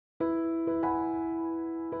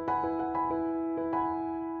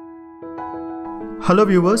Hello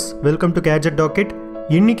viewers, welcome to Gadget Docket.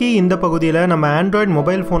 இன்னைக்கு இந்த பகுதியில் நம்ம ஆண்ட்ராய்டு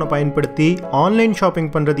மொபைல் ஃபோனை பயன்படுத்தி ஆன்லைன் ஷாப்பிங்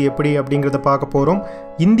பண்ணுறது எப்படி அப்படிங்கிறத பார்க்க போகிறோம்.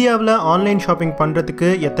 இந்தியாவில் ஆன்லைன் ஷாப்பிங் பண்ணுறதுக்கு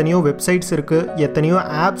எத்தனையோ வெப்சைட்ஸ் இருக்குது, எத்தனையோ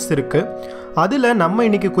ஆப்ஸ் இருக்குது. அதில் நம்ம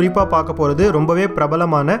இன்றைக்கி குறிப்பாக பார்க்க போகிறது ரொம்பவே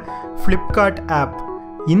பிரபலமான ஃப்ளிப்கார்ட் ஆப்.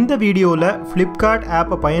 இந்த வீடியோவில் ஃப்ளிப்கார்ட்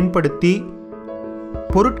ஆப்பை பயன்படுத்தி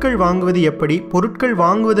பொருட்கள் வாங்குவது எப்படி, பொருட்கள்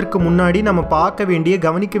வாங்குவதற்கு முன்னாடி நம்ம பார்க்க வேண்டிய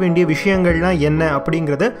கவனிக்க வேண்டிய விஷயங்கள்லாம் என்ன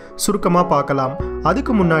அப்படிங்கிறத சுருக்கமாக பார்க்கலாம்.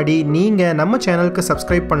 அதுக்கு முன்னாடி நீங்கள் நம்ம சேனலுக்கு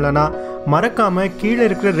சப்ஸ்கிரைப் பண்ணலனா மறக்காமல் கீழே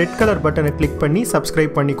இருக்கிற ரெட் கலர் பட்டனை கிளிக் பண்ணி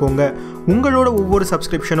சப்ஸ்கிரைப் பண்ணிக்கோங்க. உங்களோட ஒவ்வொரு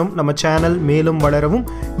சப்ஸ்கிரிப்ஷனும் நம்ம சேனல் மேலும் வளரவும்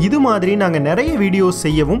இது மாதிரி நாங்கள் நிறைய வீடியோஸ்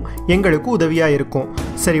செய்யவும் எங்களுக்கு உதவியாக இருக்கும்.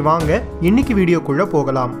 சரி வாங்க இன்னைக்கு வீடியோக்குள்ளே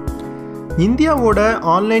போகலாம். இந்தியாவோட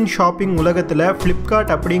ஆன்லைன் ஷாப்பிங் உலகத்தில்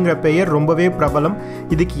ஃப்ளிப்கார்ட் அப்படிங்கிற பெயர் ரொம்பவே பிரபலம்.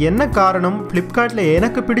 இதுக்கு என்ன காரணம், ஃப்ளிப்கார்ட்டில்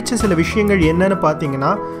எனக்கு பிடிச்ச சில விஷயங்கள் என்னன்னு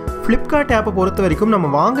பார்த்தீங்கன்னா, ஃப்ளிப்கார்ட் ஆப்பை பொறுத்த வரைக்கும் நம்ம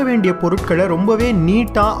வாங்க வேண்டிய பொருட்களை ரொம்பவே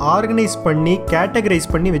நீட்டாக ஆர்கனைஸ் பண்ணி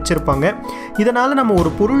கேட்டகரைஸ் பண்ணி வச்சுருப்பாங்க. இதனால் நம்ம ஒரு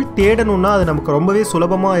பொருள் தேடணுன்னா அது நமக்கு ரொம்பவே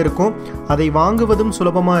சுலபமாக இருக்கும், அதை வாங்குவதும்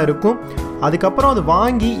சுலபமாக இருக்கும். அதுக்கப்புறம் அது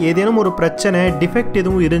வாங்கி ஏதேனும் ஒரு பிரச்சனை டிஃபெக்ட்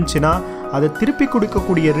எதுவும் இருந்துச்சுன்னா அதை திருப்பி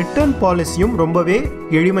கொடுக்கக்கூடிய ரிட்டர்ன் பாலிசியும் ரொம்பவே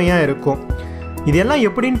எளிமையாக இருக்கும். இதெல்லாம்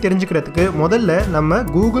எப்படின்னு தெரிஞ்சுக்கிறதுக்கு முதல்ல நம்ம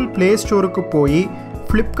கூகுள் ப்ளே ஸ்டோருக்கு போய்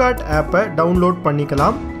ஃப்ளிப்கார்ட் ஆப்பை டவுன்லோட்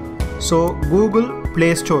பண்ணிக்கலாம். So Google play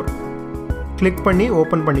store click பண்ணி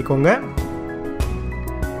ஓப்பன் பண்ணிக்கோங்க.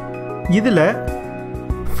 இதில்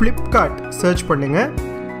ஃப்ளிப்கார்ட் சர்ச் பண்ணுங்கள்.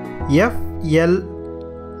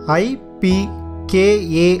 FLIPKART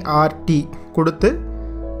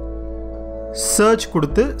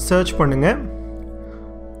கொடுத்து சர்ச் பண்ணுங்கள்.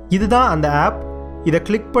 இதுதான் அந்த ஆப். இதை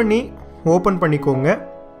கிளிக் பண்ணி ஓப்பன் பண்ணிக்கோங்க.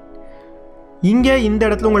 இங்கே இந்த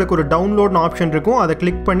இடத்துல உங்களுக்கு ஒரு டவுன்லோட்னு ஆப்ஷன் இருக்கும், அதை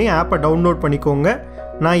கிளிக் பண்ணி ஆப்பை டவுன்லோட் பண்ணிக்கோங்க.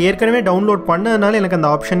 நான் ஏற்கனவே டவுன்லோட் பண்ணதுனால எனக்கு அந்த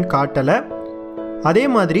ஆப்ஷன் காட்டலை. அதே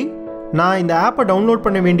மாதிரி நான் இந்த ஆப்பை டவுன்லோட்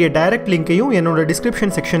பண்ண வேண்டிய டைரக்ட் லிங்க்கையும் என்னோடய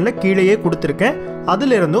டிஸ்கிரிப்ஷன் செக்ஷனில் கீழேயே கொடுத்துருக்கேன்.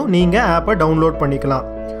 அதிலிருந்தும் நீங்கள் ஆப்பை டவுன்லோட் பண்ணிக்கலாம்.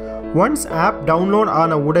 ஒன்ஸ் ஆப் டவுன்லோட்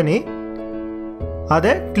ஆன உடனே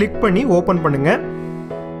அதை கிளிக் பண்ணி ஓப்பன் பண்ணுங்க.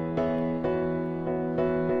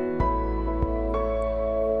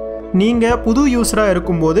 நீங்கள் புது யூஸராக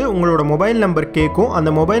இருக்கும்போது உங்களோட மொபைல் நம்பர் கேட்கும். அந்த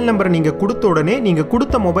மொபைல் நம்பரை நீங்கள் கொடுத்த உடனே நீங்கள்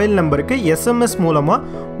கொடுத்த மொபைல் நம்பருக்கு SMS மூலமாக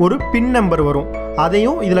ஒரு பின் நம்பர் வரும்.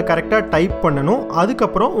 அதையும் இதில் கரெக்டாக டைப் பண்ணணும்.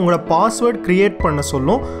 அதுக்கப்புறம் உங்களை பாஸ்வேர்டு க்ரியேட் பண்ண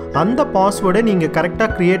சொல்லும். அந்த பாஸ்வேர்டை நீங்கள் கரெக்டாக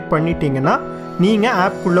க்ரியேட் பண்ணிட்டீங்கன்னா நீங்கள்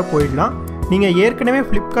ஆப்குள்ளே போயிடலாம். நீங்கள் ஏற்கனவே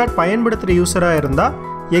ஃப்ளிப்கார்ட் பயன்படுத்துகிற யூஸராக இருந்தால்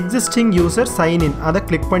எக்ஸிஸ்டிங் யூசர் சைன்இன் அதை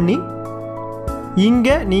கிளிக் பண்ணி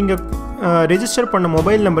இங்கே நீங்கள் ரெஜிஸ்டர் பண்ண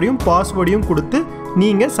மொபைல் நம்பரையும் பாஸ்வேர்டையும் கொடுத்து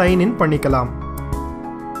நீங்கள் சைன்இன் பண்ணிக்கலாம்.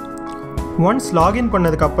 ஒன்ஸ் லாகின்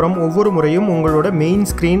பண்ணதுக்கப்புறம் ஒவ்வொரு முறையும் உங்களோட மெயின்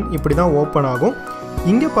ஸ்க்ரீன் இப்படி தான் ஓப்பன் ஆகும்.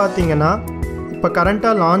 இங்கே பார்த்தீங்கன்னா இப்போ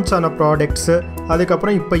கரண்ட்டாக லான்ச் ஆன ப்ராடக்ட்ஸு,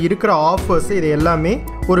 அதுக்கப்புறம் இப்போ இருக்கிற ஆஃபர்ஸு, இது எல்லாமே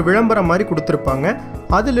ஒரு விளம்பரம் மாதிரி கொடுத்துருப்பாங்க.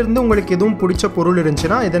 அதிலிருந்து உங்களுக்கு எதுவும் பிடிச்ச பொருள்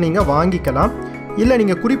இருந்துச்சுன்னா இதை நீங்கள் வாங்கிக்கலாம். இல்லை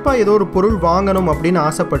நீங்கள் குறிப்பாக ஏதோ ஒரு பொருள் வாங்கணும் அப்படின்னு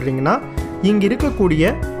ஆசைப்படுறீங்கன்னா இங்கே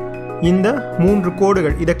இருக்கக்கூடிய இந்த 3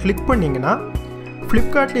 கோடுகள் இதை கிளிக் பண்ணிங்கன்னா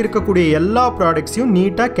ஃப்ளிப்கார்ட்டில் இருக்கக்கூடிய எல்லா ப்ராடக்ட்ஸையும்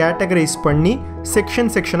நீட்டாக கேட்டகரைஸ் பண்ணி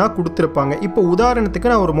செக்ஷனாக கொடுத்துருப்பாங்க. இப்போ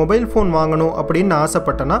உதாரணத்துக்கு நான் ஒரு மொபைல் ஃபோன் வாங்கணும் அப்படின்னு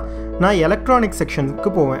ஆசைப்பட்டேன்னா நான் எலக்ட்ரானிக்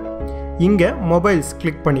செக்ஷனுக்கு போவேன். இங்கே மொபைல்ஸ்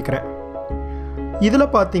கிளிக் பண்ணிக்கிறேன்.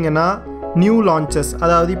 இதில் பார்த்தீங்கன்னா நியூ லான்ச்சஸ்,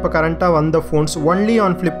 அதாவது இப்போ கரண்ட்டாக வந்த ஃபோன்ஸ் ஒன்லி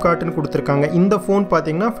ஆன் ஃப்ளிப்கார்ட்னு கொடுத்துருக்காங்க. இந்த ஃபோன்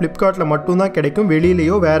பார்த்தீங்கன்னா ஃப்ளிப்கார்ட்டில் மட்டும்தான் கிடைக்கும்,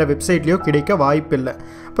 வெளியிலையோ வேறு வெப்சைட்லேயோ கிடைக்க வாய்ப்பில்லை.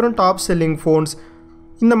 அப்புறம் டாப் செல்லிங் ஃபோன்ஸ்,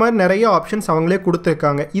 இந்த மாதிரி நிறைய ஆப்ஷன்ஸ் அவங்களே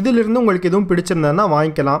கொடுத்துருக்காங்க. இதிலிருந்து உங்களுக்கு எதுவும் பிடிச்சிருந்ததுன்னா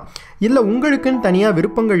வாங்கிக்கலாம். இல்லை உங்களுக்குன்னு தனியாக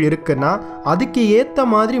விருப்பங்கள் இருக்குன்னா அதுக்கு ஏற்ற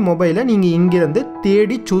மாதிரி மொபைலை நீங்கள் இங்கேருந்து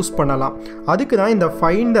தேடி சூஸ் பண்ணலாம். அதுக்கு தான் இந்த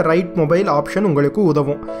find the right mobile option உங்களுக்கு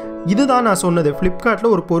உதவும். இதுதான் நான் சொன்னது,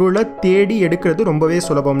 ஃப்ளிப்கார்ட்டில் ஒரு பொருளை தேடி எடுக்கிறது ரொம்பவே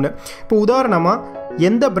சுலபம்னு. இப்போ உதாரணமாக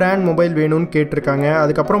எந்த பிராண்ட் மொபைல் வேணும்னு கேட்டிருக்காங்க,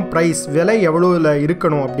 அதுக்கப்புறம் ப்ரைஸ் விலை எவ்வளோவில்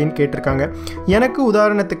இருக்கணும் அப்படின்னு கேட்டிருக்காங்க. எனக்கு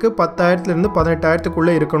உதாரணத்துக்கு 10,000லேருந்து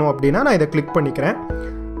 18,000க்குள்ளே இருக்கணும் அப்படின்னா நான் இதை கிளிக் பண்ணிக்கிறேன்.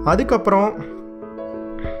 அதுக்கப்புறம்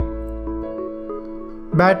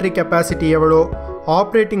பேட்ரி கெப்பாசிட்டி எவ்வளோ,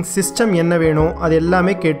 ஆப்ரேட்டிங் சிஸ்டம் என்ன வேணும், அது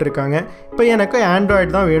எல்லாமே கேட்டிருக்காங்க. இப்போ எனக்கு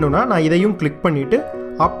ஆண்ட்ராய்டு தான் வேணும்னா நான் இதையும் கிளிக் பண்ணிவிட்டு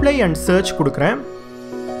அப்ளை அண்ட் சர்ச் கொடுக்குறேன்.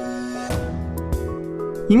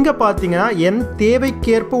 இங்கே பார்த்தீங்கன்னா என்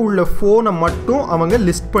தேவைக்கேற்ப உள்ள ஃபோனை மட்டும் அவங்க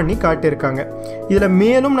லிஸ்ட் பண்ணி காட்டியிருக்காங்க. இதில்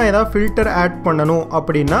மேலும் நான் ஏதாவது ஃபில்டர் ஆட் பண்ணணும்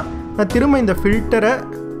அப்படின்னா நான் திரும்ப இந்த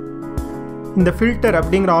ஃபில்டர்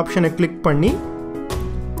அப்படிங்கிற ஆப்ஷனை கிளிக் பண்ணி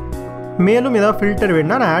மேலும் ஏதாவது ஃபில்டர்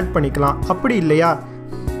வேணுன்னா நான் ஆட் பண்ணிக்கலாம். அப்படி இல்லையா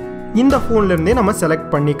இந்த ஃபோன்லேருந்தே நம்ம செலக்ட்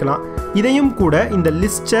பண்ணிக்கலாம். இதையும் கூட இந்த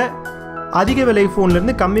லிஸ்ட்டை அதிக விலை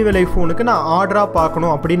ஃபோன்லேருந்து கம்மி விலை ஃபோனுக்கு நான் ஆர்டராக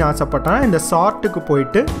பார்க்கணும் அப்படின்னு ஆசைப்பட்டேன்னா இந்த சார்ட்டுக்கு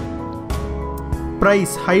போயிட்டு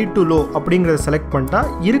ப்ரைஸ் ஹை டு லோ அப்படிங்கிறத செலக்ட் பண்ணிட்டா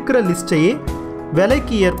இருக்கிற லிஸ்ட்டையே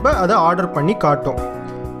விலைக்கு ஏற்ப அதை ஆர்டர் பண்ணி காட்டும்.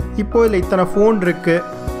 இப்போது இதில் இத்தனை ஃபோன் இருக்குது,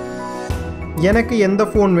 எனக்கு எந்த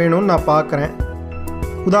ஃபோன் வேணும்னு நான் பார்க்குறேன்.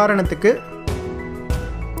 உதாரணத்துக்கு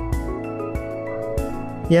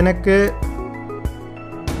எனக்கு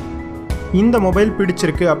இந்த மொபைல்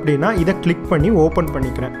பிடிச்சிருக்கு அப்படின்னா இதை கிளிக் பண்ணி ஓப்பன்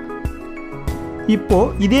பண்ணிக்கிறேன்.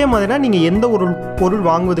 இப்போது இதே மாதிரி நீங்கள் எந்த ஒரு பொருள்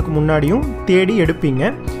வாங்குவதுக்கு முன்னாடியும் தேடி எடுப்பீங்க.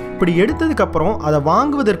 இப்படி எடுத்ததுக்கப்புறம் அதை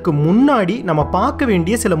வாங்குவதற்கு முன்னாடி நம்ம பார்க்க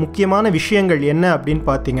வேண்டிய சில முக்கியமான விஷயங்கள் என்ன அப்படின்னு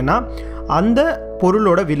பார்த்தீங்கன்னா, அந்த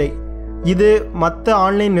பொருளோட விலை இது மற்ற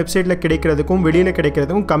ஆன்லைன் வெப்சைட்டில் கிடைக்கிறதுக்கும் வெளியில்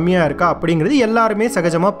கிடைக்கிறதுக்கும் கம்மியாக இருக்கா அப்படிங்கிறது எல்லாருமே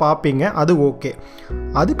சகஜமாக பார்ப்பீங்க, அது ஓகே.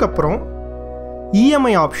 அதுக்கப்புறம்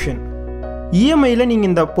இஎம்ஐ ஆப்ஷன். இஎம்ஐயில் நீங்கள்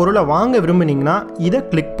இந்த பொருளை வாங்க விரும்புனீங்கன்னா இதை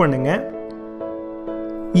கிளிக் பண்ணுங்கள்.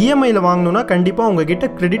 இஎம்ஐயில் வாங்கணுன்னா கண்டிப்பாக உங்ககிட்ட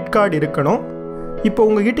கிரெடிட் கார்டு இருக்கணும். இப்போ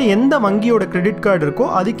உங்ககிட்ட எந்த வங்கியோட கிரெடிட் கார்டு இருக்கோ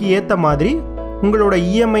அதுக்கு ஏற்ற மாதிரி உங்களோட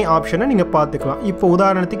இஎம்ஐ ஆப்ஷனை நீங்கள் பார்த்துக்கலாம். இப்போ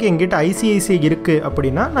உதாரணத்துக்கு எங்கிட்ட ஐசிஐசிஐ இருக்குது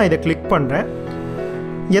அப்படின்னா நான் இதை கிளிக் பண்ணுறேன்.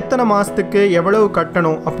 எத்தனை மாதத்துக்கு எவ்வளவு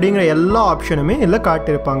கட்டணும் அப்படிங்கிற எல்லா ஆப்ஷனுமே இதில்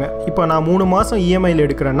காட்டியிருப்பாங்க. இப்போ நான் 3 மாதம் இஎம்ஐயில்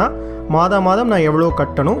எடுக்கிறேன்னா மாதம் நான் எவ்வளோ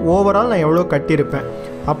கட்டணும், ஓவரால் நான் எவ்வளோ கட்டியிருப்பேன்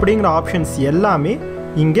அப்படிங்கிற ஆப்ஷன்ஸ் எல்லாமே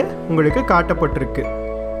இங்கே உங்களுக்கு காட்டப்பட்டிருக்கு.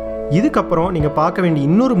 இதுக்கப்புறம் நீங்கள் பார்க்க வேண்டிய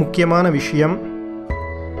இன்னொரு முக்கியமான விஷயம்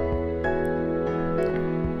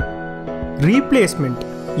ரீப்ளேஸ்மெண்ட்.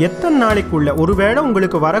 எத்தனை நாளைக்குள்ள, ஒருவேளை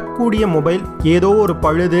உங்களுக்கு வரக்கூடிய மொபைல் ஏதோ ஒரு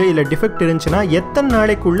பழுது இல்லை டிஃபெக்ட் இருந்துச்சுன்னா எத்தனை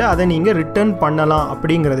நாளைக்குள்ளே அதை நீங்கள் ரிட்டர்ன் பண்ணலாம்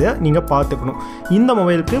அப்படிங்கிறத நீங்கள் பார்த்துக்கணும். இந்த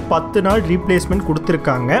மொபைலுக்கு 10 நாள் ரீப்ளேஸ்மெண்ட்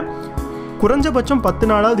கொடுத்துருக்காங்க. குறைஞ்சபட்சம் 10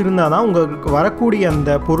 நாளாவது இருந்தால் தான் உங்களுக்கு வரக்கூடிய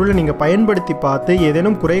அந்த பொருளை நீங்கள் பயன்படுத்தி பார்த்து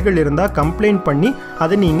ஏதேனும் குறைகள் இருந்தால் கம்ப்ளைண்ட் பண்ணி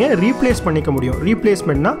அதை நீங்கள் ரீப்ளேஸ் பண்ணிக்க முடியும்.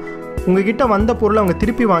 ரீப்ளேஸ்மெண்ட்னா உங்ககிட்ட வந்த பொருளை அவங்க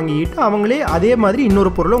திருப்பி வாங்கிக்கிட்டு அவங்களே அதே மாதிரி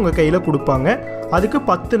இன்னொரு பொருளை உங்கள் கையில் கொடுப்பாங்க. அதுக்கு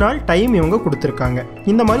 10 நாள் டைம் இவங்க கொடுத்துருக்காங்க.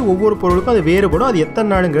 இந்த மாதிரி ஒவ்வொரு பொருளுக்கும் அது வேறுபடும். அது எத்தனை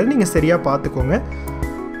நாளுங்கிறது நீங்கள் சரியாக பார்த்துக்கோங்க.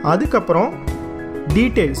 அதுக்கப்புறம்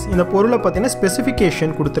டீட்டெயில்ஸ், இந்த பொருளை பார்த்தீங்கன்னா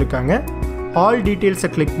ஸ்பெசிஃபிகேஷன் கொடுத்துருக்காங்க. ஆல்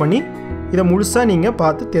டீட்டெயில்ஸை கிளிக் பண்ணி இதை முழுசாக நீங்கள்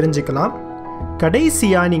பார்த்து தெரிஞ்சுக்கலாம்.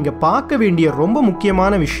 கடைசியாக நீங்கள் பார்க்க வேண்டிய ரொம்ப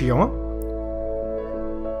முக்கியமான விஷயம்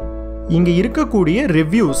இங்கே இருக்கக்கூடிய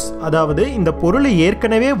ரிவ்யூஸ். அதாவது இந்த பொருளை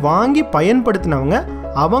ஏற்கனவே வாங்கி பயன்படுத்தினவங்க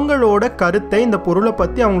அவங்களோட கருத்தை, இந்த பொருளை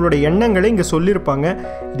பற்றி அவங்களோட எண்ணங்களை இங்கே சொல்லியிருப்பாங்க.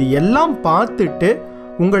 இது எல்லாம் பார்த்துட்டு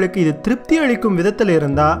உங்களுக்கு இது திருப்தி அளிக்கும் விதத்தில்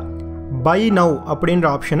இருந்தால் பை நவ் அப்படின்ற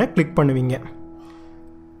ஆப்ஷனை கிளிக் பண்ணுவீங்க.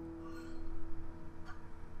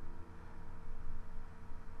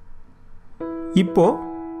 இப்போது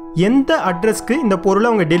எந்த அட்ரஸ்க்கு இந்த பொருளை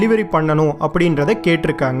அவங்க டெலிவரி பண்ணணும் அப்படின்றத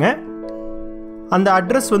கேட்டிருக்காங்க. அந்த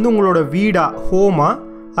அட்ரஸ் வந்து உங்களோட வீடா, ஹோமா,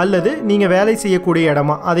 அல்லது நீங்கள் வேலை செய்யக்கூடிய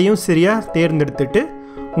இடமா, அதையும் சரியாக தேர்ந்தெடுத்துட்டு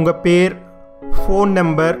உங்கள் பேர், ஃபோன்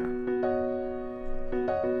நம்பர்,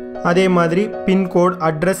 அதே மாதிரி பின்கோட்,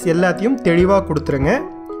 அட்ரஸ் எல்லாத்தையும் தெளிவாக கொடுத்துருங்க.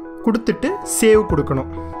 கொடுத்துட்டு சேவ்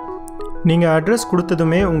கொடுக்கணும். நீங்கள் அட்ரஸ்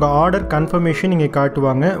கொடுத்ததுமே உங்கள் ஆர்டர் கன்ஃபர்மேஷன் நீங்கள்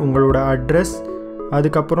காட்டுவாங்க. உங்களோட அட்ரஸ்,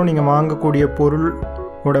 அதுக்கப்புறம் நீங்கள் வாங்கக்கூடிய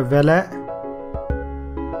பொருளோட விலை,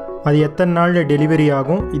 அது எத்தனை நாளில் டெலிவரி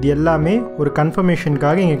ஆகும், இது எல்லாமே ஒரு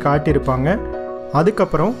கன்ஃபர்மேஷனுக்காக இங்கே காட்டியிருப்பாங்க.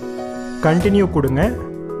 அதுக்கப்புறம் கண்டினியூ கொடுங்க.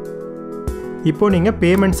 இப்போது நீங்கள்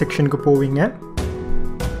பேமெண்ட் செக்ஷனுக்கு போவீங்க.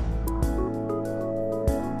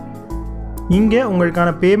 இங்கே உங்களுக்கான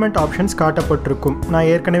பேமெண்ட் ஆப்ஷன்ஸ் காட்டப்பட்டிருக்கும். நான்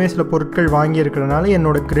ஏற்கனவே சில பொருட்கள் வாங்கியிருக்கிறதுனால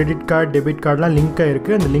என்னோடய கிரெடிட் கார்டு, டெபிட் கார்டெலாம் லிங்காக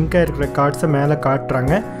இருக்குது. அந்த லிங்காக இருக்கிற கார்ட்ஸை மேலே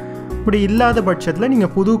காட்டுறாங்க. இப்படி இல்லாத பட்சத்தில்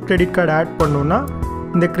நீங்கள் புது கிரெடிட் கார்டு ஆட் பண்ணணுன்னா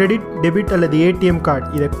இந்த கிரெடிட், டெபிட் அல்லது ஏடிஎம் கார்டு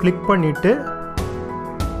இதை கிளிக் பண்ணிவிட்டு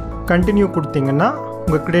கண்டினியூ கொடுத்தீங்கன்னா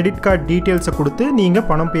உங்கள் கிரெடிட் கார்டு டீட்டெயில்ஸை கொடுத்து நீங்கள்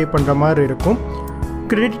பணம் பே பண்ணுற மாதிரி இருக்கும்.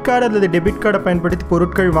 கிரெடிட் கார்டு அல்லது டெபிட் கார்டை பயன்படுத்தி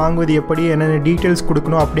பொருட்கள் வாங்குவது எப்படி, என்னென்ன டீட்டெயில்ஸ்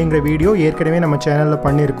கொடுக்கணும் அப்படிங்கிற வீடியோ ஏற்கனவே நம்ம சேனலில்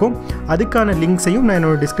பண்ணியிருக்கோம். அதுக்கான லிங்க்ஸையும் நான்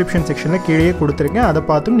என்னோடய டிஸ்கிரிப்ஷன் செக்ஷனில் கீழே கொடுத்துருக்கேன். அதை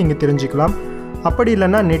பார்த்தும் நீங்கள் தெரிஞ்சுக்கலாம். அப்படி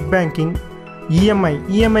இல்லைன்னா நெட் பேங்கிங்,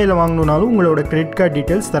 இஎம்ஐயில் வாங்கணுன்னாலும் உங்களோட கிரெடிட் கார்டு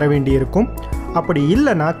டீட்டெயில்ஸ் தர வேண்டியிருக்கும். அப்படி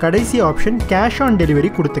இல்லைனா கடைசி ஆப்ஷன் கேஷ் ஆன் டெலிவரி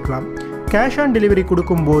கொடுத்துக்கலாம். கேஷ் ஆன் டெலிவரி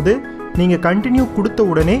கொடுக்கும்போது நீங்கள் கண்டினியூ கொடுத்த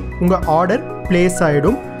உடனே உங்கள் ஆர்டர் ப்ளேஸ்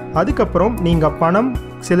ஆகிடும். அதுக்கப்புறம் நீங்கள் பணம்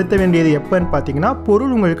செலுத்த வேண்டியது எப்போன்னு பார்த்தீங்கன்னா,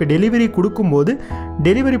 பொருள் உங்களுக்கு டெலிவரி கொடுக்கும்போது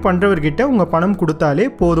டெலிவரி பண்ணுறவர்கிட்ட உங்கள் பணம் கொடுத்தாலே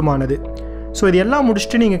போதுமானது. ஸோ இது எல்லாம்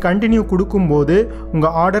முடிச்சுட்டு நீங்கள் கண்டினியூ கொடுக்கும்போது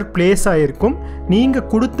உங்கள் ஆர்டர் ப்ளேஸ் ஆகிருக்கும். நீங்கள்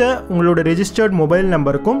கொடுத்த உங்களோட ரெஜிஸ்டர்ட் மொபைல்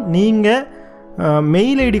நம்பருக்கும் நீங்கள்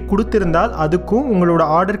மெயில் ஐடி கொடுத்துருந்தால் அதுக்கும் உங்களோட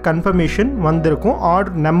ஆர்டர் கன்ஃபர்மேஷன் வந்திருக்கும்,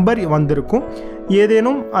 ஆர்டர் நம்பர் வந்திருக்கும்.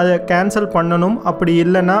 ஏதேனும் அதை கேன்சல் பண்ணணும், அப்படி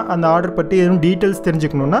இல்லைன்னா அந்த ஆர்டர் பற்றி ஏதேனும் டீட்டெயில்ஸ்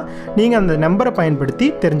தெரிஞ்சுக்கணுன்னா நீங்கள் அந்த நம்பரை பயன்படுத்தி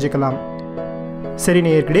தெரிஞ்சுக்கலாம். சரி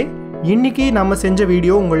நேயர்களே, இன்றைக்கி நம்ம செஞ்ச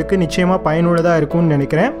வீடியோ உங்களுக்கு நிச்சயமாக பயனுள்ளதாக இருக்கும்னு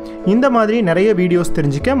நினைக்கிறேன். இந்த மாதிரி நிறைய வீடியோஸ்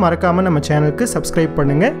தெரிஞ்சுக்க மறக்காமல் நம்ம சேனலுக்கு சப்ஸ்கிரைப்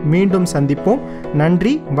பண்ணுங்கள். மீண்டும் சந்திப்போம்.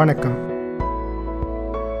 நன்றி, வணக்கம்.